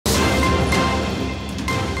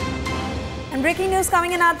And breaking news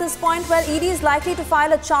coming in at this point, where ED is likely to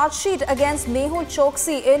file a charge sheet against Mehul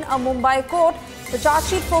Choksi in a Mumbai court. The charge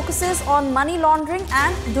sheet focuses on money laundering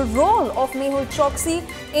and the role of Mehul Choksi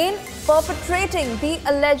in perpetrating the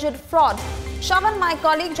alleged fraud. Shravan, my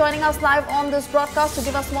colleague, joining us live on this broadcast to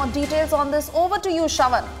give us more details on this. Over to you,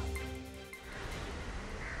 Shravan.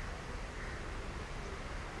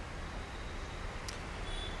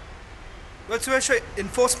 Well, Suresh,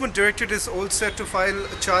 Enforcement Directorate is all set to file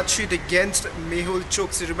a charge sheet against Mehul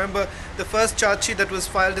Choksi. Remember, the first charge sheet that was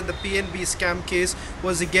filed in the PNB scam case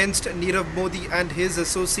was against Nirav Modi and his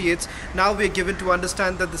associates. Now we are given to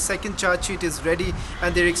understand that the second charge sheet is ready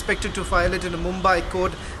and they're expected to file it in a Mumbai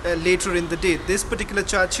court later in the day. This particular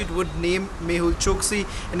charge sheet would name Mehul Choksi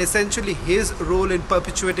and essentially his role in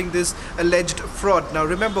perpetuating this alleged fraud. Now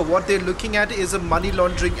remember, what they're looking at is a money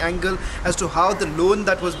laundering angle as to how the loan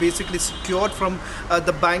that was basically secured from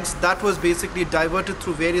the banks, that was basically diverted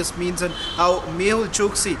through various means, and how Mehul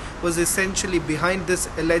Choksi was essentially behind this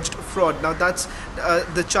alleged fraud. Now that's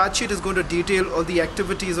the charge sheet is going to detail all the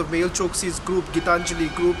activities of Mehul Choksi's group, Gitanjali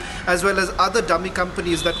Group, as well as other dummy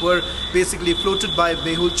companies that were basically floated by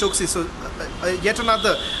Mehul Choksi. So yet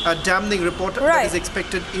another damning report that is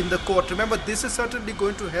expected in the court. Remember, this is certainly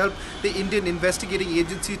going to help the Indian investigating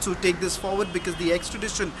agency to take this forward, because the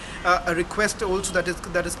extradition request also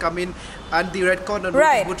that has come in, and the red corner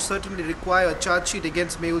notice would certainly require a charge sheet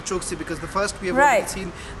against Mehul Choksi, because the first we have already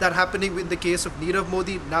seen that happening in the case of Nirav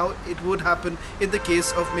Modi. Now it would happen in the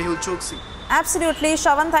case of Mehul Choksi. Absolutely.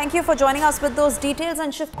 Shravan, thank you for joining us with those details.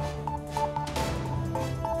 And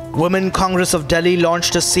Women Congress of Delhi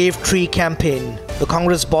launched a Save Tree campaign. The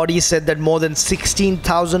Congress body said that more than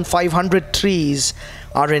 16,500 trees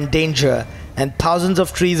are in danger and thousands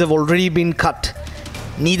of trees have already been cut.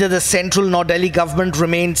 Neither the central nor Delhi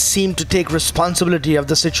government seem to take responsibility of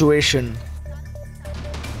the situation.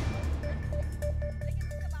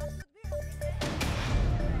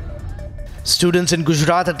 Students in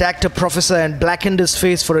Gujarat attacked a professor and blackened his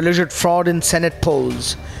face for alleged fraud in Senate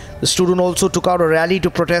polls. The student also took out a rally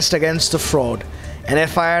to protest against the fraud. An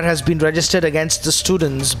FIR has been registered against the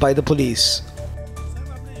students by the police.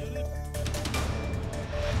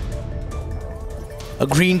 A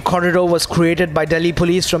green corridor was created by Delhi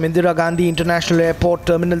police from Indira Gandhi International Airport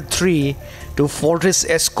Terminal 3 to Fortress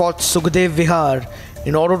Escort Sukhdev Vihar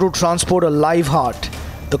in order to transport a live heart.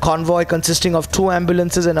 The convoy, consisting of 2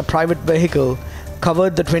 ambulances and a private vehicle,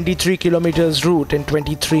 covered the 23 kilometers route in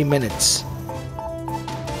 23 minutes.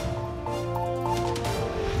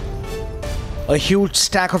 A huge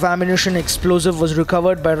stack of ammunition explosive was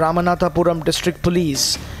recovered by Ramanathapuram District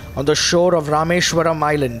Police on the shore of Rameshwaram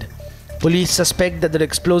Island. Police suspect that the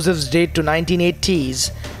explosives date to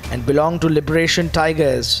 1980s and belong to Liberation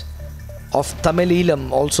Tigers of Tamil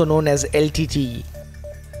Eelam, also known as LTT.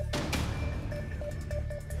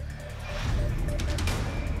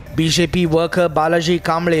 BJP worker Balaji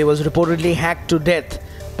Kamble was reportedly hacked to death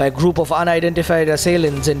by a group of unidentified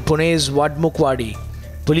assailants in Pune's Wadmukwadi.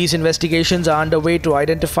 Police investigations are underway to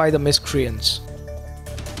identify the miscreants.